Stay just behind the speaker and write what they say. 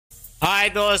हाय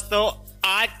दोस्तों,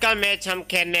 आज का मैच हम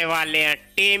खेलने वाले हैं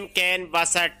टीम केन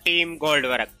वर्सेस टीम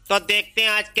गोल्डबर्ग। तो देखते हैं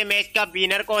आज के मैच का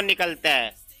विनर कौन निकलता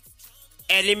है।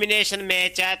 एलिमिनेशन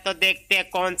मैच है तो देखते हैं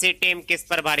कौन सी टीम किस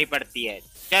पर भारी पड़ती है।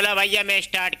 चलो भैया मैच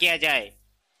स्टार्ट किया जाए।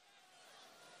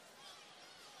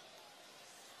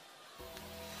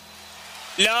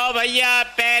 लो भैया,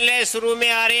 पहले शुरू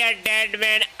में आ रही है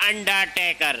dead man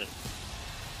Undertaker.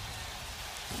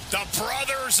 The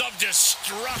Brothers of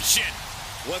Destruction.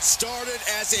 What started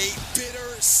as a bitter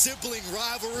sibling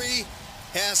rivalry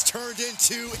has turned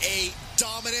into a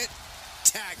dominant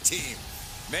tag team.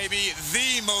 Maybe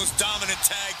the most dominant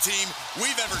tag team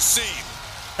we've ever seen.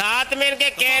 साथ में इनके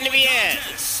कैन भी है।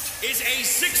 Is a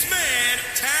six-man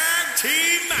tag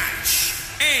team match,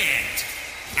 and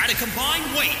at a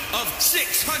combined weight of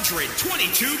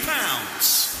 622 pounds,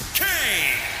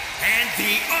 Kane and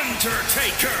the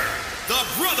Undertaker, the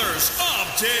Brothers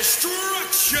of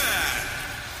Destruction.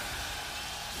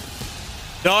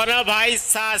 दोनों भाई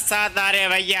साथ साथ आ रहे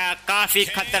भैया, काफी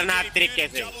खतरनाक तरीके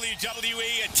से।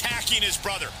 WWE attacking his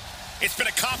brother. It's been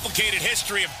a complicated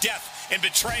history of death and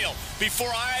betrayal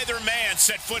before either man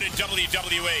set foot in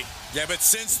WWE. Yeah, but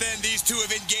since then, these two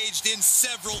have engaged in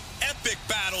several epic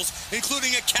battles,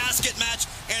 including a casket match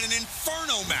and an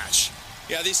Inferno match.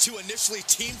 Yeah, these two initially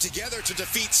teamed together to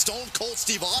defeat Stone Cold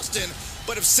Steve Austin,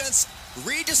 but have since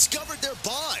rediscovered their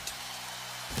bond.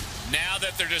 Now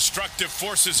that their destructive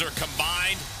forces are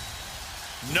combined,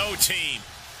 no team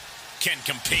can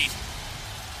compete.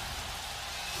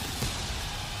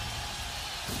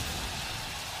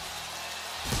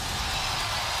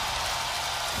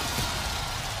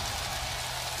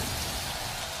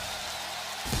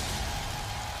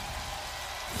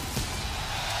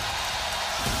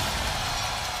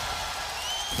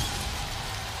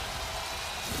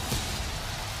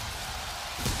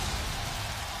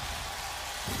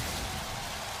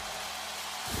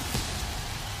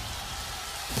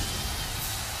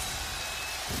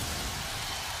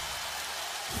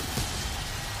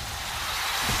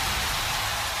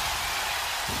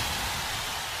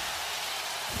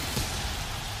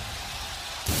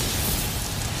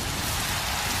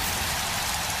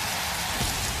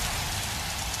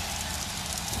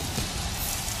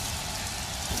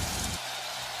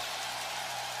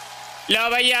 लो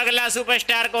भैया, अगला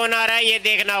superstar कौन आ रहा है ये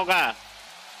देखना होगा।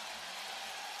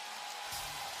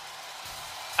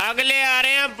 अगले आ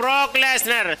रहे हैं Brock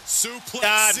Lesnar,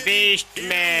 the beast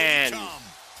man.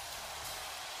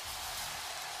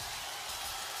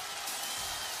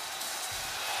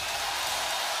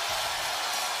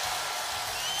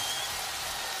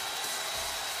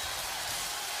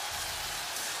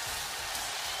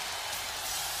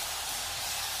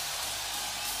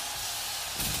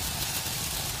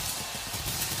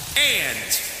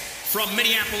 And from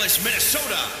Minneapolis,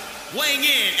 Minnesota, weighing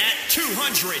in at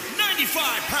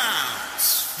 295 pounds,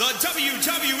 the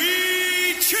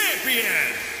WWE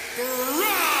Champion,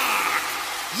 Brock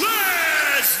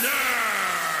Lesnar.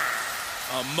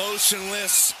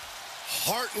 Emotionless,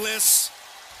 heartless,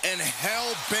 and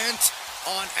hell-bent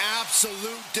on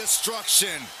absolute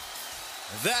destruction.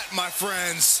 That, my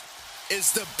friends,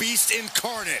 is the beast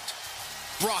incarnate,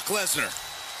 Brock Lesnar.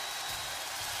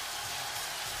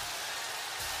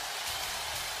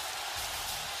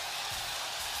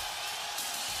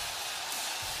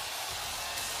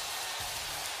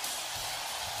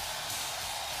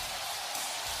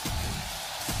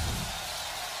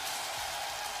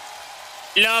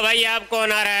 लो भाई, आप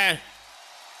कौन आ रहा है।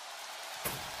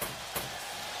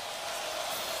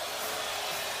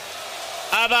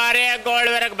 अब आ रहे हैं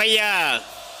Goldberg भैया,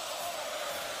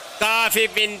 काफी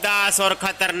बिंदास और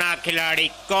खतरनाक खिलाड़ी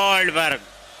Goldberg.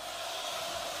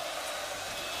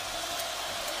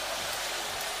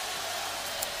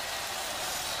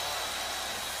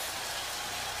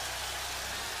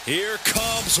 Here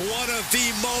comes one of the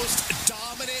most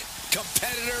dominant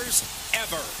competitors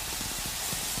ever.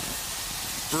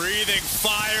 Breathing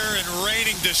fire and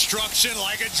raining destruction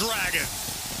like a dragon.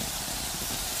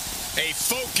 A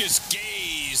focused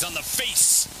gaze on the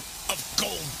face of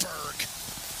Goldberg.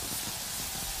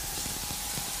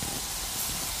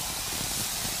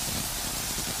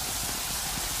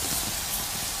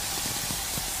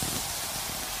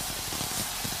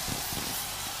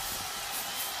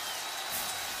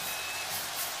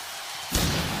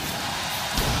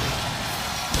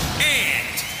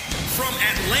 And from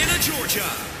Atlanta,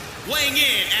 Georgia, weighing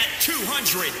in at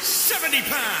 270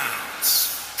 pounds,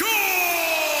 Goldberg!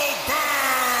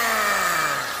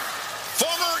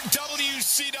 Former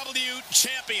WCW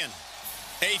champion.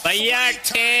 भैया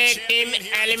tag team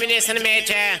elimination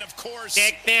match है,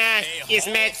 देखते हैं इस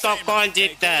match को कौन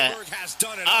जीतता है।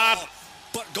 आप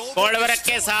गोल्डबर्ग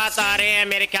के साथ आ रहे हैं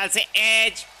मेरे ख्याल से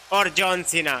एज और जॉन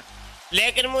सीना,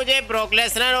 लेकिन मुझे ब्रॉक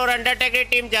लेसनर और अंडरटेकर की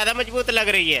टीम ज्यादा मजबूत लग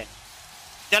रही है।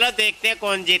 चलो देखते हैं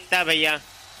कौन जीतता है भैया।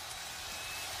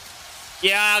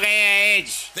 ये आ गए हैं एज।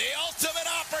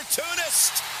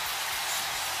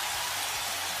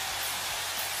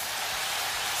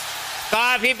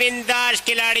 काफी बिंदास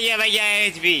खिलाड़ी है भैया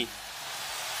एज भी।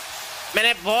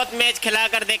 मैंने बहुत मैच खिला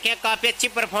कर देखे हैं, काफी अच्छी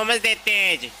परफॉर्मेंस देते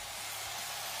हैं एज,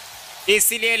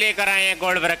 इसीलिए लेकर आए हैं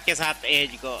गोल्डबर्ग के साथ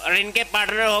एज को। और इनके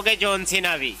पार्टनर हो गए जॉन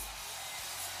सीना भी।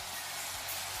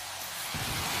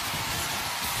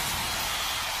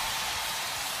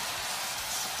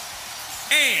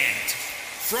 And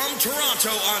from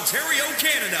Toronto, Ontario,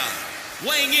 Canada,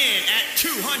 weighing in at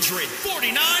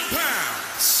 249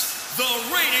 pounds, the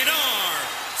Rated R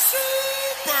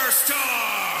Superstar,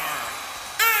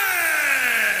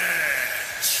 Edge!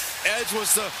 Edge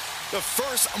was the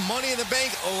first Money in the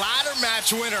Bank ladder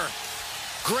match winner,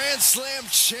 Grand Slam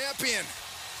champion,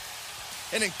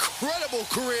 an incredible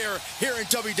career here in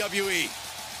WWE.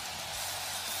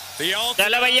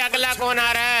 चलो भैया अगला कौन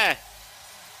आ रहा है?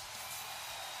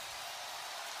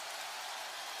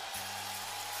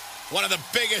 One of the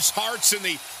biggest hearts in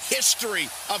the history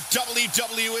of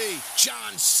WWE,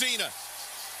 John Cena.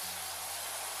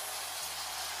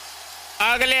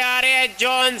 अगले आ रहे हैं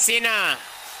John Cena.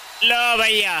 लो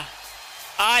भैया,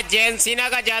 आज जॉन सीना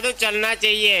का जादू चलना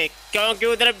चाहिए, क्योंकि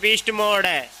उधर बीस्ट मोड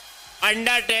है,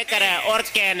 अंडरटेकर है और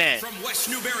कैन है। From West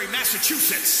Newbury,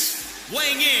 Massachusetts,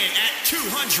 weighing in at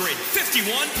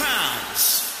 251 pounds,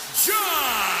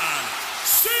 John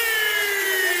Cena!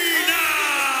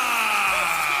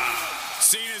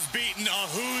 Cena's beaten a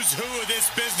who's who of this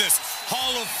business.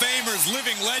 Hall of Famers,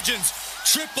 living legends,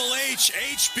 Triple H,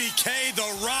 HBK, The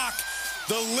Rock.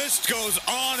 The list goes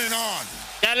on and on.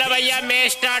 चलो भैया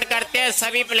match start करते हैं,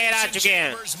 सभी player आ चुके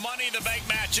हैं।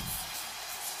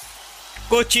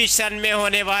 कुछ ही क्षण में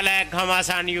होने वाला है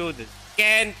घमासान युद्ध।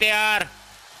 कैन तैयार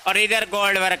और इधर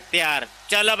गोल्डबर्ग तैयार।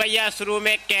 चलो भैया शुरू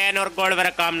में कैन और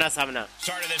गोल्डबर्ग आमना सामना।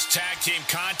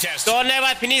 दोनों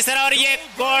बाद फिनिशर और ये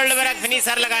गोल्डबर्ग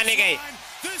फिनिशर लगाने गए।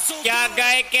 क्या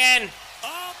गए कैन?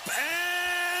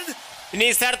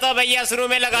 फिनिशर तो भैया शुरू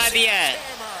में लगा दिया है।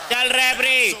 चल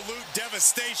रेफरी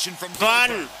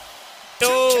 1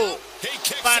 2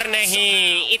 पर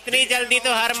नहीं, इतनी जल्दी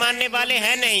तो हार मानने वाले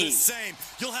हैं नहीं।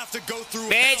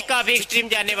 मैच काफी एक्सट्रीम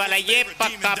जाने वाला, ये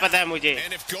पक्का पता है मुझे।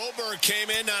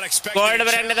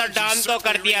 गोल्डबर्ग ने तो डाउन तो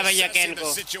कर दिया भैया कैन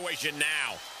को।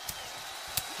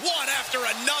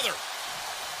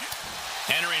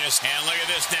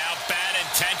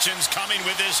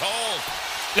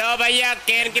 लो भैया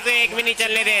कैन की तो एक भी नहीं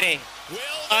चलने दे रहे।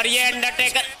 और ये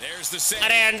अंडरटेकर,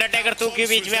 अरे अंडरटेकर तू क्यों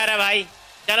बीच में आ रहा है भाई?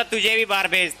 चलो तुझे भी बाहर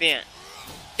भेजते हैं।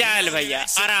 चल भैया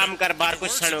आराम कर बाहर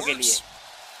कुछ क्षणों के लिए।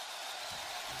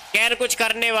 कैन कुछ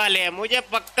करने वाले हैं, मुझे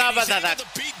पक्का पता था।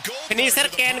 फिनिशर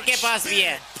कैन के पास भी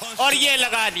है और ये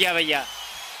लगा दिया भैया,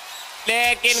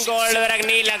 लेकिन गोल्डबर्ग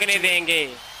नहीं लगने देंगे,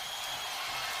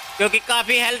 क्योंकि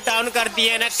काफी हेल्थ डाउन कर दी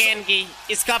है ना कैन की।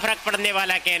 इसका फर्क पड़ने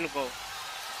वाला है कैन को।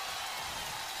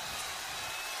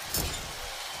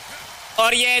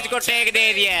 और ये एज को टैग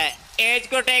दे दिया है। एज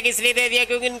को टैग इसलिए दे दिया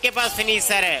क्योंकि इनके पास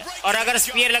फिनिशर है, और अगर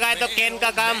स्पीयर लगाए तो कैन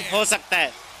का काम हो सकता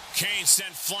है।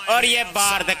 और ये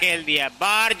बाहर धकेल दिया।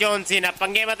 बाहर जॉन सीना,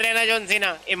 पंगे मत लेना जॉन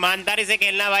सीना, ईमानदारी से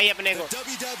खेलना भाई अपने को।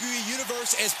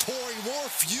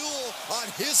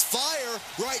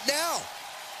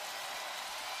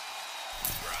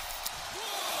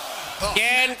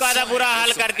 कैन का तो बुरा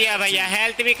हाल कर दिया भैया,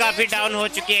 हेल्थ भी काफी डाउन हो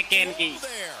चुकी है कैन की।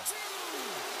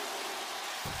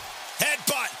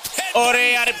 और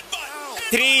यार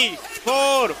 3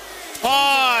 4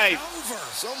 5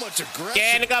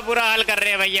 कैन का बुरा हाल कर रहे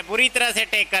हैं भैया, बुरी तरह से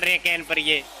टेक कर रहे हैं कैन पर।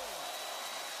 ये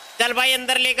चल भाई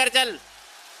अंदर लेकर चल।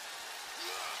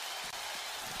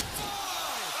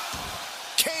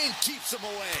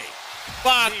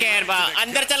 वाह कैन वाह,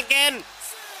 अंदर चल कैन।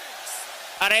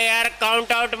 अरे यार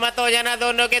काउंट आउट मत हो जाना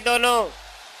दोनों के दोनों।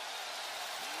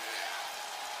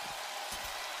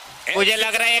 मुझे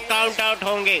लग रहा है काउंट आउट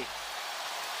होंगे।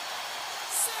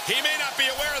 He may not be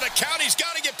aware of the count. He's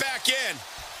got to get back in.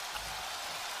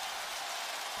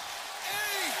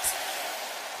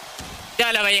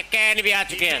 चलो भैया कैन भी आ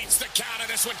चुके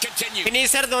हैं।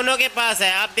 फिनिशर दोनों के पास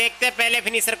है। आप देखते हैं पहले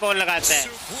फिनिशर कौन लगाता है।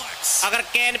 अगर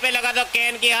कैन पे लगा तो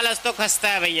कैन की हालत तो खस्ता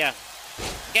है भैया।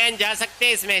 कैन जा सकते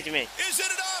हैं इस मैच में।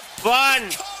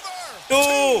 1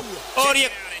 2 और ये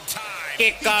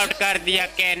किक आउट कर दिया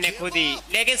कैन ने खुद ही,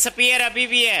 लेकिन स्पीयर अभी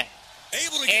भी है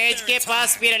एज के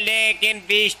पास भी, लेकिन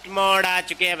बीस्ट मोड आ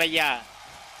चुके हैं भैया।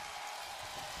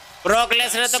 ब्रॉक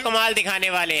लेसनर तो कमाल दिखाने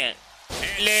वाले हैं।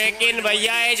 लेकिन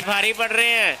भैया एज भारी पड़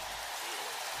रहे हैं।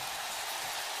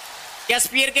 क्या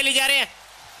स्पीयर के लिए जा रहे हैं?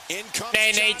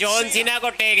 नहीं नहीं, जॉन सीना को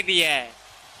टेक दिया है।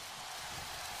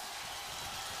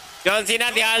 जॉन सीना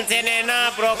ध्यान से लेना,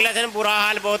 ब्रॉक लेसनर बुरा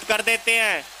हाल बहुत कर देते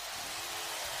हैं।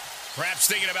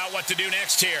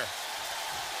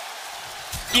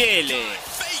 ये ले,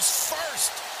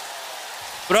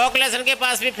 ब्रॉक लेसनर के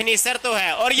पास भी फिनिशर तो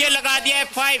है, और ये लगा दिया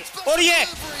F5, और ये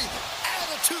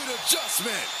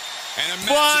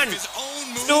 1,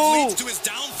 2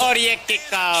 और ये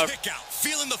किक आउट।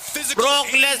 ब्रॉक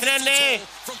लेसनर ने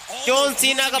जॉन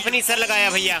सीना का फिनिशर लगाया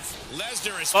भैया,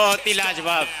 बहुत ही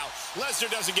लाजवाब।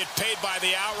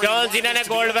 जॉन सीना ने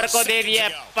गोल्डबर्ग को दे दिया,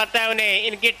 पता है उन्हें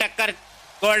इनकी टक्कर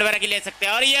गोल्डबर्ग ही ले सकते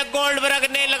हैं, और ये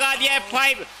गोल्डबर्ग ने लगा दिया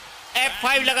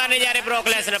F5 लगाने जा रहे ब्रॉक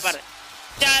लेसनर पर।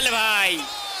 चल भाई,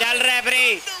 चल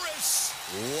रेफरी।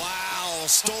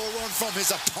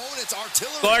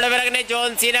 गोल्डबर्ग ने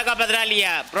जॉन सीना का बदला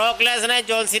लिया, ब्रॉक लेसनर ने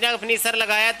जॉन सीना का फिनिशर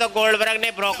लगाया तो गोल्डबर्ग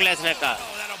ने ब्रॉक लेसनर का,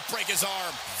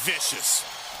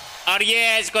 और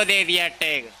ये एज को दे दिया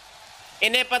टैग।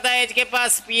 इन्हें पता है एज के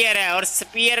पास स्पीयर है, और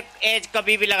स्पीयर एज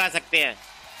कभी भी लगा सकते हैं,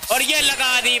 और ये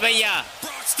लगा दी भैया।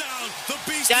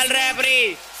 चल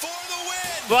रेफरी,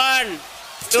 1,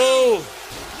 2।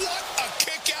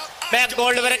 मैं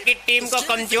गोल्डबर्ग की टीम को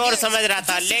कमजोर समझ रहा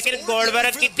था, लेकिन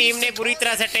गोल्डबर्ग की टीम ने बुरी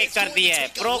तरह से टेक कर दिया है।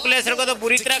 ब्रॉक लेसनर को तो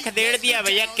बुरी तरह खदेड़ दिया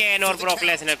भैया, केन और ब्रॉक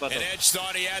लेसनर को तो,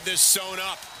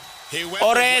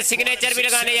 और सिग्नेचर भी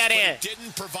लगाने जा रहे हैं।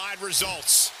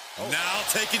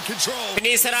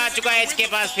 फिनिशर आ चुका है इसके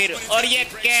पास फिर, और ये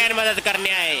केन मदद करने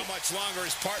आए।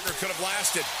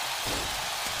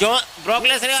 जो ब्रॉक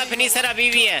लेसनर का फिनिशर अभी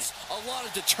भी है।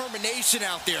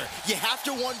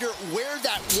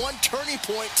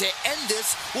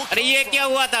 अरे ये क्या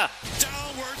हुआ था?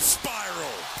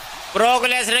 ब्रॉक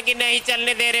लेसनर की नहीं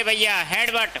चलने दे रहे भैया।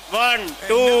 हेडबट 1,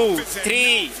 2,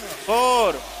 3,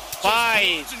 4,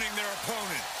 5।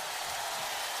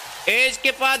 एज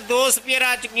के पास 2 स्पीयर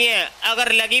आ चुकी हैं।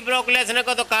 अगर लगी ब्रॉक लेसनर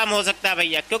को तो काम हो सकता है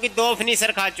भैया, क्योंकि 2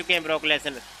 फिनिशर खा चुके हैं ब्रॉक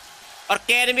लेसनर, और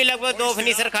केन भी लगभग 2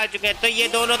 फिनिशर खा चुके हैं, तो ये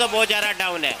दोनों तो बहुत ज्यादा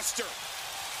डाउन है।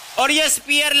 और ये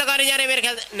स्पीयर लगाने जा रहे हैं मेरे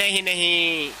ख्याल से। नहीं,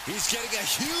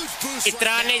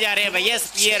 इतराने जा रहे हैं भैया,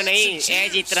 स्पीयर नहीं,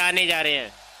 एज इतराने जा रहे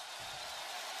हैं।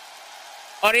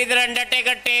 और इधर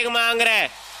अंडरटेकर टैग मांग रहा है,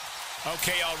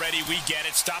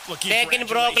 लेकिन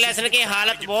ब्रॉक लेसनर की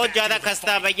हालत बहुत ज्यादा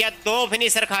खस्ता है भैया, 2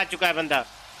 फिनिशर खा चुका है बंदा।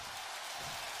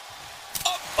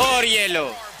 और ये लो,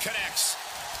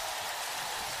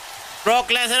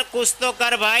 ब्रॉक लेसनर कुछ तो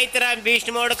कर भाई, तेरा बीस्ट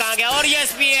मोड कहाँ गया? और ये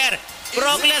स्पीयर,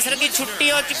 ब्रॉक लेसनर की छुट्टी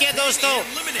हो चुकी है दोस्तों।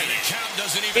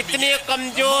 इतनी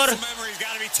कमजोर,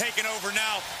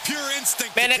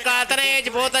 मैंने कहा था ना एज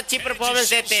बहुत अच्छी परफॉर्मेंस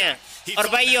देते हैं, और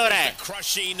वही हो रहा है।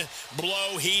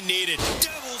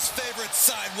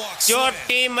 जो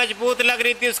टीम मजबूत लग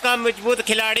रही थी उसका मजबूत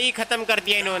खिलाड़ी ही खत्म कर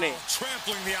दिया इन्होंने।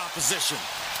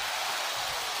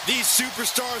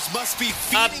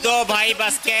 अब 2 भाई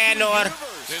बस कैन और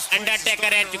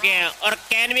अंडरटेकर रह चुके हैं, और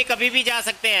कैन भी कभी भी जा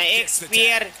सकते हैं। एक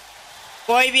स्पीयर,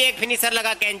 कोई भी एक फिनिशर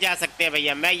लगा कैन जा सकते हैं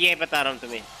भैया, मैं ये बता रहा हूँ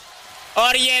तुम्हें।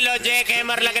 और ये लो, जैक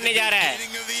हैमर लगने जा रहा है।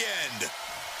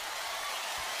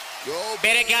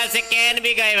 मेरे ख्याल से कैन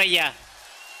भी गए भैया,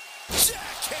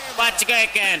 बच गए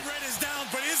कैन।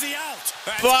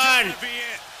 1,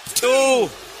 2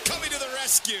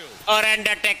 और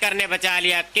अंडरटेकर ने बचा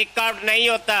लिया। किक आउट नहीं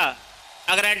होता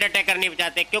अगर अंडरटेकर नहीं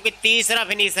बचाते, क्योंकि तीसरा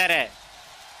फिनिशर है।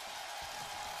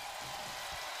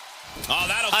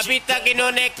 अभी तक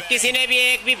इन्होंने किसी ने भी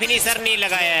एक भी फिनिशर नहीं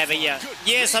लगाया है भैया,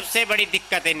 ये सबसे बड़ी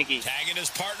दिक्कत है इनकी।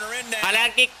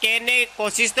 हालांकि केन ने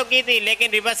कोशिश तो की थी,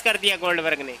 लेकिन रिवर्स कर दिया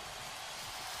गोल्डबर्ग ने।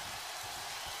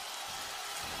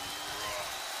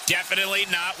 Definitely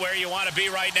not where you want to be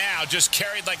right now. Just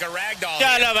carried like a rag doll.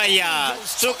 चलो भैया,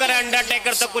 शुक्र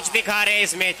अंडरटेकर तो कुछ दिखा रहे हैं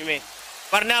इस मैच में,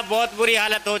 वरना बहुत बुरी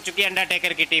हालत हो चुकी है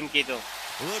अंडरटेकर की टीम की तो।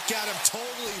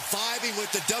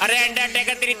 अरे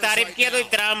अंडरटेकर तेरी तारीफ किया तो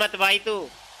इतना मत भाई तू,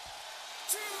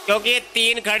 क्योंकि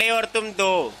 3 खड़े और तुम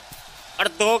 2, और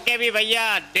 2 के भी भैया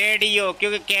डेड ही हो,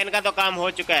 क्योंकि केन का तो काम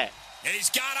हो चुका है।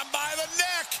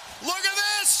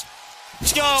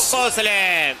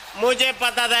 मुझे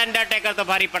पता था अंडरटेकर तो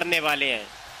भारी पड़ने वाले हैं।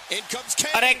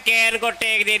 अरे केन को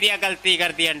टेक दे दिया, गलती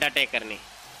कर दी अंडरटेकर ने।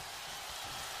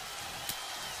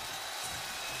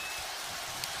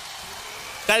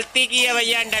 गलती की है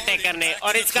भैया अंडरटेकर ने,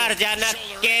 और इसका हर्जाना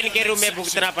केन के रूम में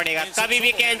भुगतना पड़ेगा। कभी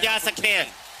भी केन जा सकते हैं,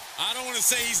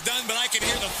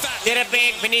 सिर्फ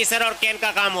एक फिनिशर और केन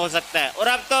का काम हो सकता है। और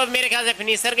अब तो मेरे ख्याल से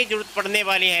फिनिशर की जरूरत पड़ने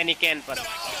वाली है नहीं केन पर,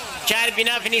 शायद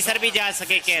बिना फिनिशर भी जा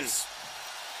सके केन।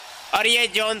 और ये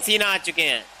जॉन सीना आ चुके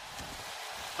हैं।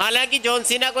 हालांकि जॉन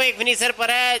सीना को एक फिनिशर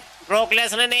पर है, ब्रॉक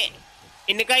लेसनर ने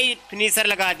इनका ही फिनिशर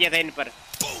लगा दिया था इन पर।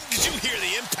 Did you hear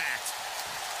the impact?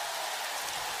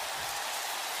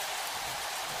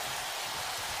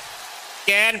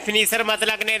 Can finisher मत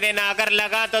लगने देना, अगर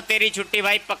लगा तो तेरी छुट्टी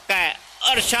भाई पक्का है।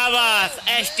 और शाबाश,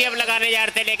 एसटीएफ लगाने जा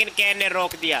रहे थे लेकिन कैन ने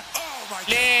रोक दिया।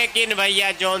 लेकिन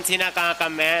भैया जॉन सीना कहाँ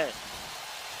कम है,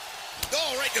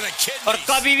 और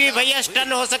कभी भी भैया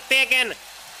स्टन हो सकते हैं कैन,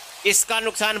 इसका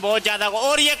नुकसान बहुत ज्यादा होगा।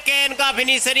 और ये कैन का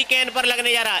फिनिशर ही कैन पर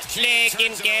लगने जा रहा है,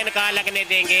 लेकिन कैन कहाँ लगने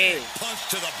देंगे।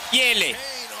 ये ले,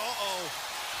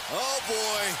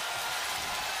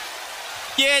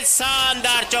 ये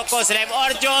शानदार चौको स्लैम,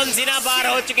 और जॉन सीना बाहर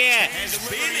हो चुके हैं।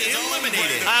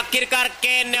 आखिरकार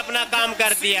कैन ने अपना काम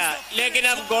कर दिया, लेकिन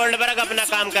अब गोल्डबर्ग अपना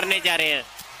काम करने जा रहे हैं।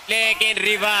 लेकिन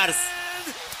रिवर्स,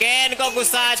 कैन को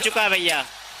गुस्सा आ चुका है भैया।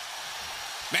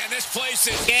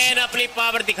 कैन अपनी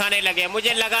पावर दिखाने लगे।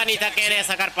 मुझे लगा नहीं था कैन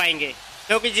ऐसा कर पाएंगे,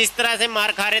 क्योंकि जिस तरह से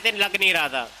मार खा रहे थे लग नहीं रहा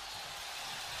था।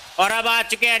 और अब आ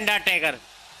चुके हैं अंडरटेकर,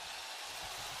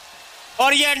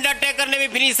 और ये अंडरटेकर ने भी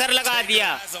फिनिशर लगा दिया।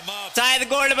 शायद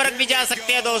गोल्डबर्ग भी जा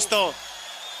सकते हैं दोस्तों।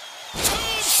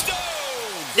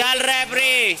 चल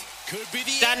रेफरी,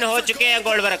 टर्न हो चुके हैं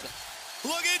गोल्डबर्ग।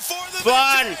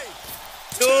 1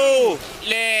 2,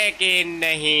 लेकिन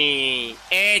नहीं,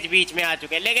 एज बीच में आ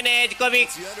चुके हैं। लेकिन एज को भी,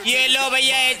 ये लो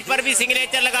भैया, एज पर भी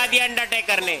सिग्नेचर लगा दिया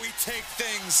अंडरटेकर ने।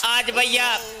 आज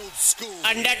भैया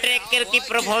अंडरटेकर की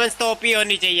परफॉर्मेंस तो ओपी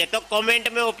होनी चाहिए, तो कमेंट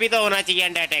में ओपी तो होना चाहिए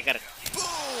अंडरटेकर।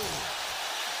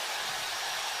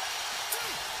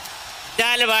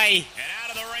 चल भाई,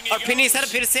 और फिनिशर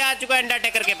फिर से आ चुका है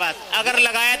अंडरटेकर के पास। अगर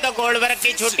लगाया तो गोल्डबर्ग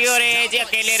की छुट्टी और एज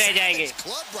अकेले रह जाएंगे।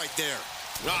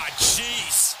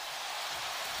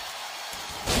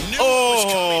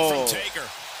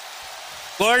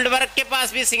 गोल्डबर्ग के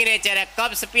पास भी सिग्नेचर है,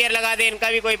 कब स्पीयर लगा दे इनका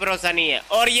भी कोई भरोसा नहीं है।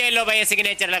 और ये लो भाई,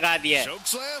 सिग्नेचर लगा दिया है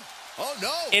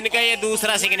इनका, ये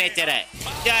दूसरा सिग्नेचर है।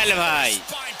 चल भाई,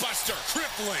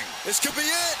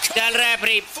 चल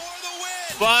रेफरी,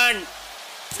 1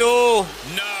 2,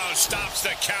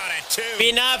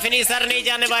 बिना फिनिशर नहीं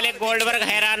जाने वाले गोल्डबर्ग,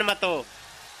 हैरान मत हो,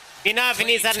 बिना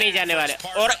फिनिशर नहीं जाने वाले।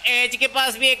 और एज के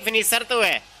पास भी एक फिनिशर तो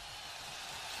है,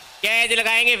 क्या एज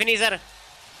लगाएंगे फिनिशर?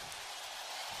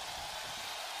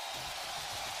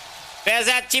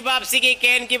 वैसे अच्छी वापसी की,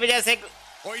 कैन की वजह से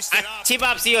अच्छी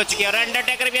वापसी हो चुकी है, और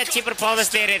अंडरटेकर भी अच्छी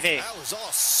परफॉर्मेंस दे रहे थे,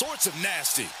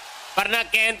 वरना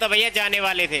कैन तो भैया जाने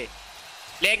वाले थे।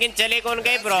 लेकिन चले कौन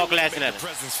गए? Brock Lesnar.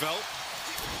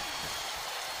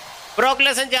 ब्रॉक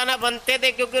लेसनर जाना बनते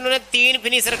थे, क्योंकि उन्होंने 3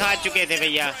 फिनिशर खा चुके थे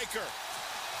भैया।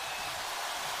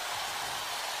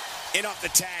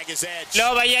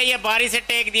 लो भैया, ये बारी से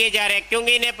टेक दिए जा रहे हैं,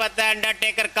 क्योंकि इन्हें पता है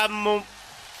अंडरटेकर कब मुंह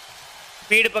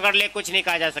स्पीड पकड़ ले, कुछ नहीं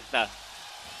कहा जा सकता।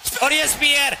 और ये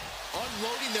स्पीयर,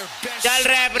 चल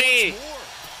रेफरी,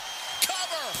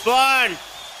 1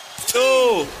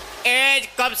 2, एज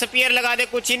कब स्पीयर लगा दे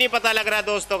कुछ ही नहीं पता लग रहा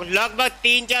दोस्तों। लगभग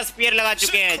 3-4 स्पीयर लगा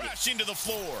चुके हैं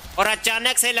और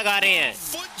अचानक से लगा रहे हैं,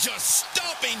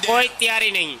 कोई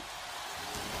तैयारी नहीं।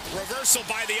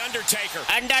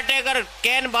 अंडरटेकर,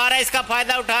 कैन 12, इसका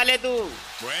फायदा उठा ले तू,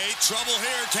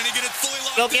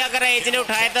 क्योंकि अगर एज ने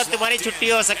उठाया तो तुम्हारी छुट्टी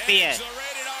हो सकती है।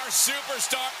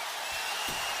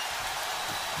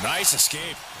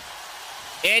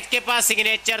 एज के पास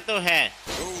सिग्नेचर तो है।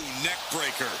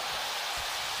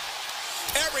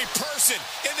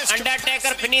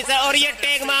 अंडरटेकर फिनिशर, और ये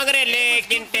टैग मांग रहे,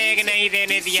 लेकिन टैग नहीं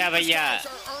देने दिया भैया,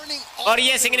 और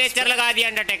ये सिग्नेचर लगा दिया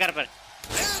अंडरटेकर पर।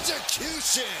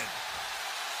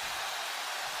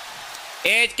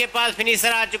 एज के पास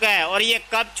फिनिशर आ चुका है, और ये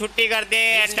कब छुट्टी कर दे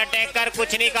अंडरटेकर,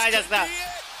 कुछ नहीं कहा जा सकता।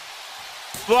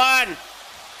 1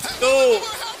 2,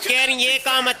 कैन ये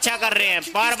काम अच्छा कर रहे हैं,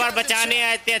 बार बार बचाने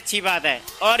आए थे, अच्छी बात है।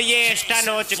 और ये स्टन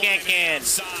हो चुके हैं कैन।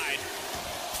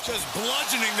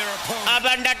 अब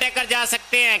अंडरटेकर जा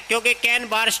सकते हैं, क्योंकि कैन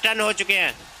बार स्टन हो चुके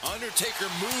हैं,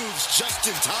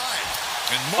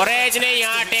 और एज ने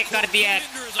यहाँ अटैक कर दिया है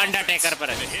अंडरटेकर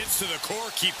पर।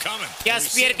 क्या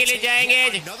स्पीयर के लिए जाएंगे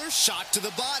एज?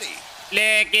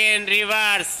 लेकिन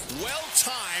रिवर्स,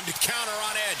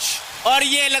 और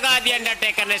ये लगा दिया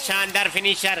अंडरटेकर ने, शानदार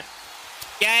फिनिशर।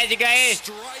 क्या एज गए?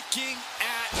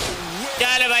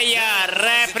 चल भैया,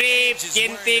 रेफरी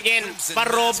गिनती गिन, पर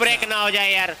रो ब्रेक ना हो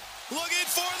जाए यार।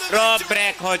 रो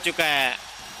ब्रेक हो चुका है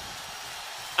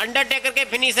अंडरटेकर के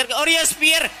फिनिशर के, और ये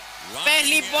स्पीयर,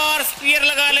 पहली बार स्पीयर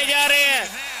लगा ले जा रहे हैं।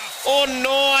 ओ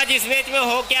नो, आज इस मैच में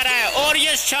हो क्या रहा है? और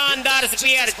ये शानदार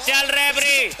स्पीयर। चल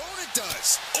रेफरी,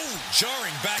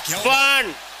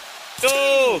 1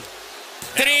 2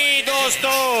 3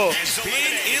 दोस्तों,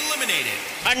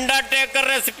 अंडरटेकर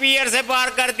ने स्पीयर से पार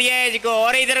कर दिया एज को,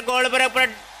 और इधर गोल्डबर्ग पर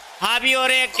हावी हो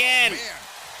रहे हैं कैन।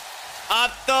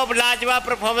 अब तो लाजवाब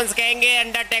परफॉर्मेंस कहेंगे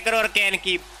अंडरटेकर और केन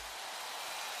की।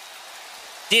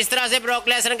 जिस तरह से ब्रॉक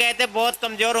लेसनर गए थे, बहुत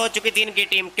कमजोर हो चुकी थी इनकी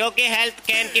टीम, क्योंकि हेल्थ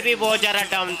केन की भी बहुत ज्यादा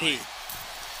डाउन थी।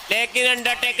 लेकिन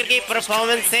अंडरटेकर की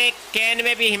परफॉर्मेंस से केन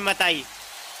में भी हिम्मत आई।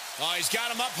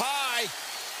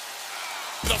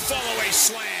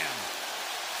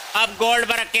 अब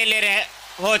गोल्डबर्ग अकेले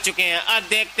हो चुके हैं। अब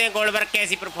देखते हैं गोल्डबर्ग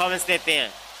कैसी परफॉर्मेंस देते हैं।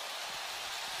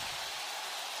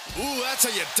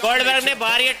 गोल्डबर्ग ने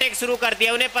भारी अटैक शुरू कर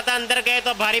दिया। उन्हें पता अंदर गए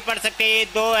तो भारी पड़ सकते हैं, ये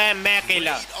दो है, मैं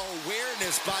अकेला।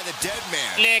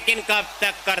 लेकिन कब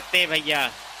तक करते भैया।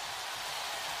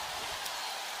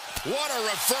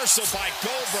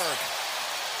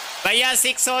 भैया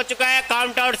 6 हो चुका है।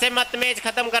 काउंट आउट से मत मैच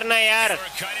खत्म करना है यार।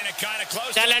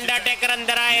 चल अंडरटेकर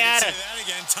अंदर आए यार।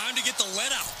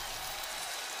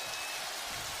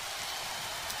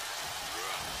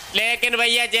 लेकिन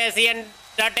भैया जैसे ही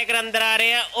अंडरटेकर अंदर आ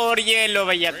रहे हैं, और ये लो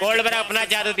भैया गोल्डबर्ग अपना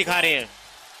जादू दिखा रहे हैं।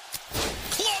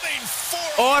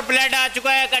 और ब्लड आ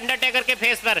चुका है अंडरटेकर के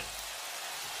फेस पर।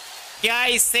 क्या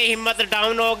इससे हिम्मत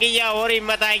डाउन होगी या और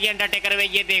हिम्मत आएगी अंडरटेकर में,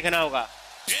 ये देखना होगा।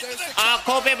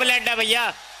 आंखों पे ब्लड है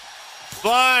भैया।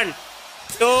 1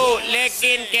 2,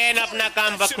 लेकिन केन अपना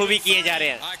काम बखूबी किए जा रहे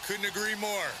हैं।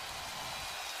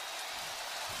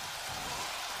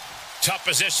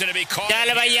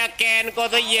 चल भैया केन को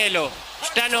तो ये लो,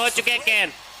 स्टन हो चुके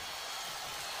केन।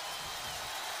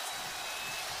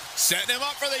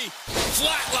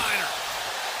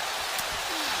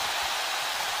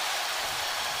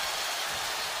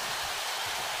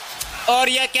 और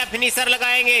यह क्या फिनिशर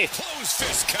लगाएंगे?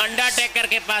 अंडरटेकर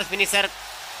के पास फिनिशर,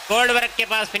 गोल्डबर्ग के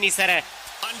पास फिनिशर है,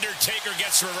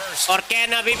 और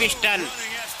केन अभी भी स्टन।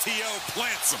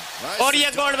 और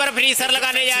ये गोल्डबर्ग फिनिशर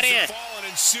लगाने जा रहे हैं।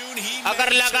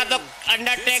 अगर लगा तो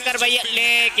अंडरटेकर भैया,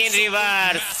 लेकिन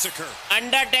रिवर्स।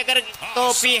 अंडरटेकर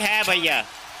टोपी है भैया,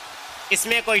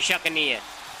 इसमें कोई शक नहीं है।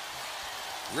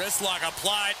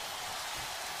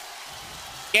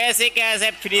 कैसे कैसे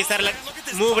फिनिशर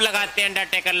मूव लगाते हैं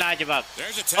अंडरटेकर, लाजवाब।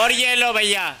 और ये लो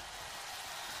भैया,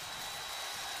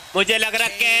 मुझे लग रहा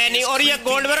केन नहीं। और ये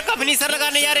गोल्डबर्ग का फिनिशर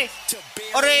लगाने जा रहे।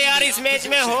 अरे यार इस मैच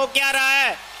में हो क्या रहा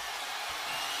है?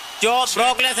 जो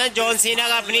ब्रॉक लेसनर जॉन सीना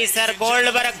का फिनिशर,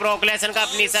 गोल्डबर्ग ब्रॉक लेसनर का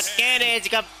फिनिशर, केन एज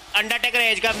का, अंडरटेकर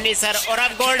एज का फिनिशर, और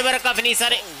अब गोल्डबर्ग का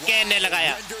फिनिशर केन ने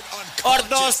लगाया। और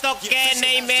दोस्तों केन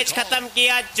ने मैच खत्म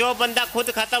किया। जो बंदा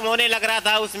खुद खत्म होने लग रहा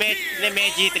था उस मैच ने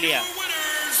मैच जीत लिया।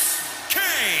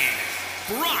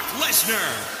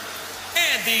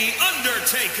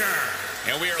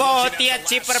 बहुत ही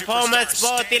अच्छी परफॉर्मेंस,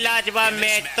 बहुत ही लाजवाब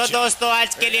मैच। तो दोस्तों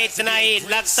आज के लिए इतना ही।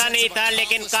 लगता नहीं था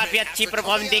लेकिन काफी अच्छी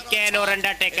परफॉर्मेंस दी केन और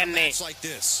अंडरटेकर ने।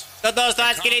 तो दोस्तों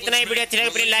आज के लिए इतना ही। वीडियो अच्छी लगे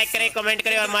प्लीज लाइक करें, कमेंट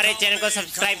करें और हमारे चैनल को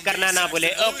सब्सक्राइब करना ना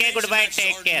भूले। Okay, good bye,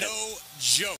 take care.